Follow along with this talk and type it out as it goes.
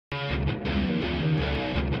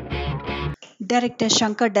Director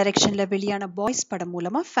Shankar டைரக்ஷன்ல வெளியான boys படம்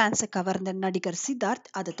மூலமா ஃபேன்ஸை கவர்ந்த நடிகர் சித்தார்த்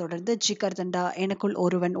அதை தொடர்ந்து ஜிகர் தண்டா, எனக்குள்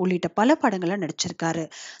ஒருவன் உள்ளிட்ட பல படங்களை நடிச்சிருக்காரு.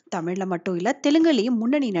 தமிழ்ல மட்டும் இல்ல, தெலுங்குலயும்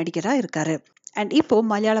முன்னணி நடிகரா இருக்காரு. அண்ட் இப்போ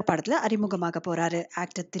மலையாள படத்துல அறிமுகமாக போறாரு.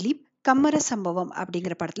 ஆக்டர் திலீப் கம்மர சம்பவம்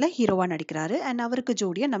அப்படிங்கிற படத்துல ஹீரோவா நடிக்கிறாரு. அண்ட் அவருக்கு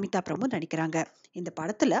ஜோடியா நமிதா பிரமு நடிக்கிறாங்க. இந்த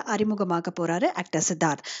படத்துல அறிமுகமாக போறாரு ஆக்டர்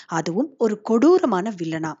சித்தார்த், அதுவும் ஒரு கொடூரமான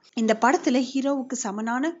வில்லனா. இந்த படத்துல ஹீரோவுக்கு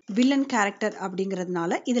சமனான வில்லன் கேரக்டர்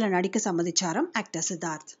அப்படிங்கறதுனால இதுல நடிக்க சம்மதிச்சாராம் ஆக்டர்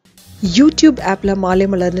சித்தார்த். யூடியூப் ஆப்ல மாலை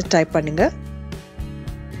மலர்னு டைப் பண்ணுங்க,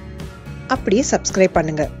 அப்படியே சப்ஸ்கிரைப்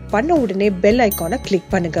பண்ணுங்க. பண்ண உடனே பெல் ஐகானை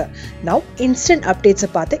கிளிக் பண்ணுங்க. நவ் இன்ஸ்டன்ட் அப்டேட்ஸை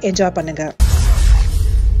பார்த்து என்ஜாய் பண்ணுங்க.